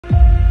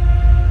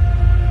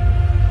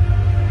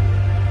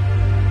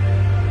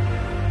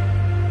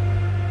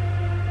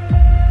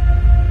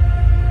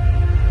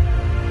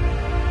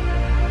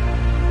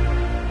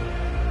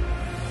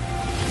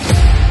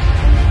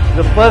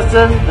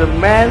person, the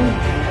man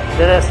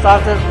that has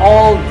started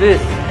all this.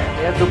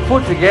 They have to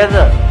put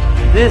together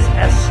this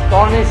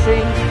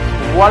astonishing,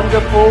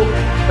 wonderful,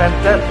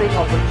 fantastic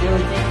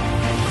opportunity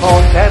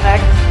called TENX.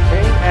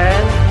 Okay?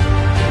 And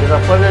without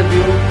further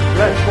ado,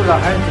 let's put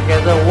our hands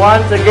together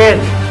once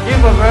again.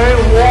 Give a very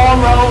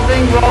warm,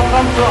 rousing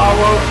welcome to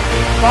our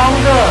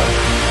founder,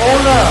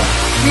 owner,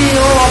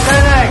 CEO of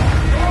TENX,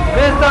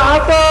 Mr.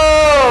 Otto!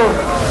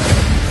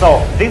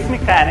 So, this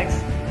mechanics,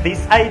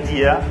 this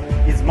idea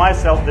is my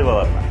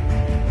self-development.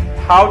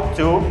 How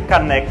to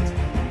connect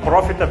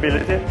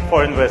profitability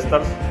for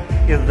investors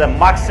is the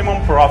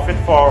maximum profit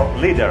for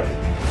leaders.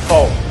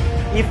 So,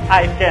 if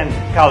I can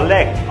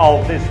collect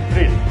all these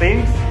three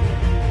things,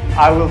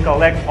 I will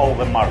collect all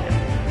the market.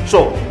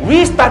 So,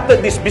 we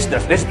started this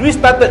business, we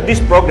started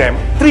this program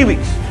 3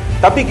 weeks.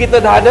 Tapi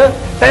kita dah ada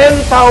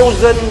 10,000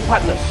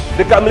 partners.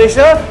 Dekat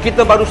Malaysia,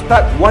 kita baru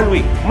start 1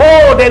 week.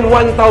 More than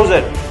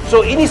 1,000.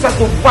 So, ini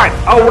satu vibe,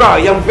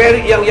 aura yang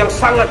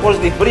sangat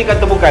positif. Berikan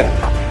tepukan.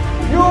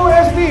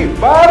 USD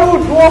baru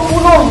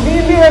 20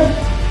 million.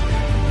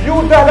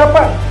 You dah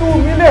dapat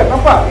 2 million.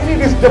 Nampak? Ini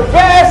is the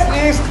best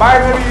is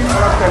binary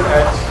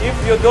TENX. If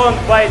you don't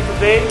buy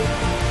today,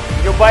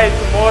 you buy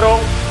tomorrow,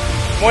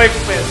 more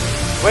expensive.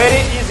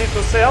 Very easy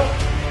to sell,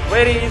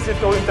 very easy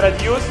to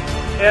introduce,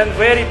 and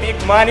very big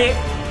money.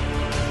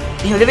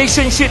 In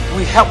relationship,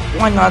 we help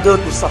one another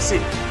to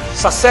succeed.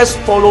 Success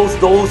follows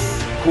those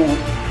who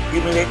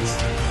emulate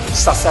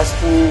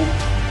successful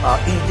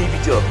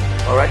individual.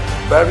 Alright,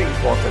 very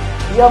important.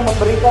 Dia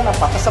memberikan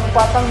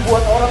kesempatan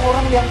buat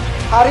orang-orang yang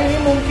hari ini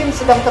mungkin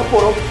sedang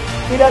terpuruk,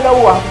 tidak ada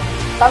uang,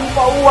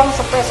 tanpa uang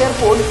sepeser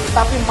pun,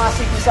 tapi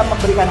masih bisa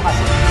memberikan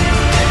hasil.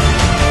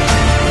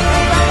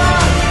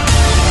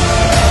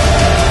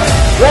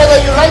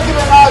 Whether you like it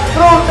or not,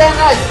 through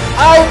TENX,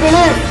 I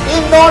believe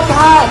in no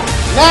time,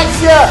 next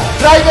year,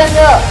 dragon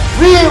year,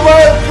 we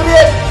will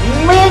create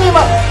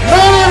minimum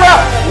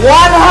 100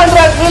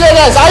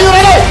 millionaires. Are you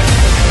ready?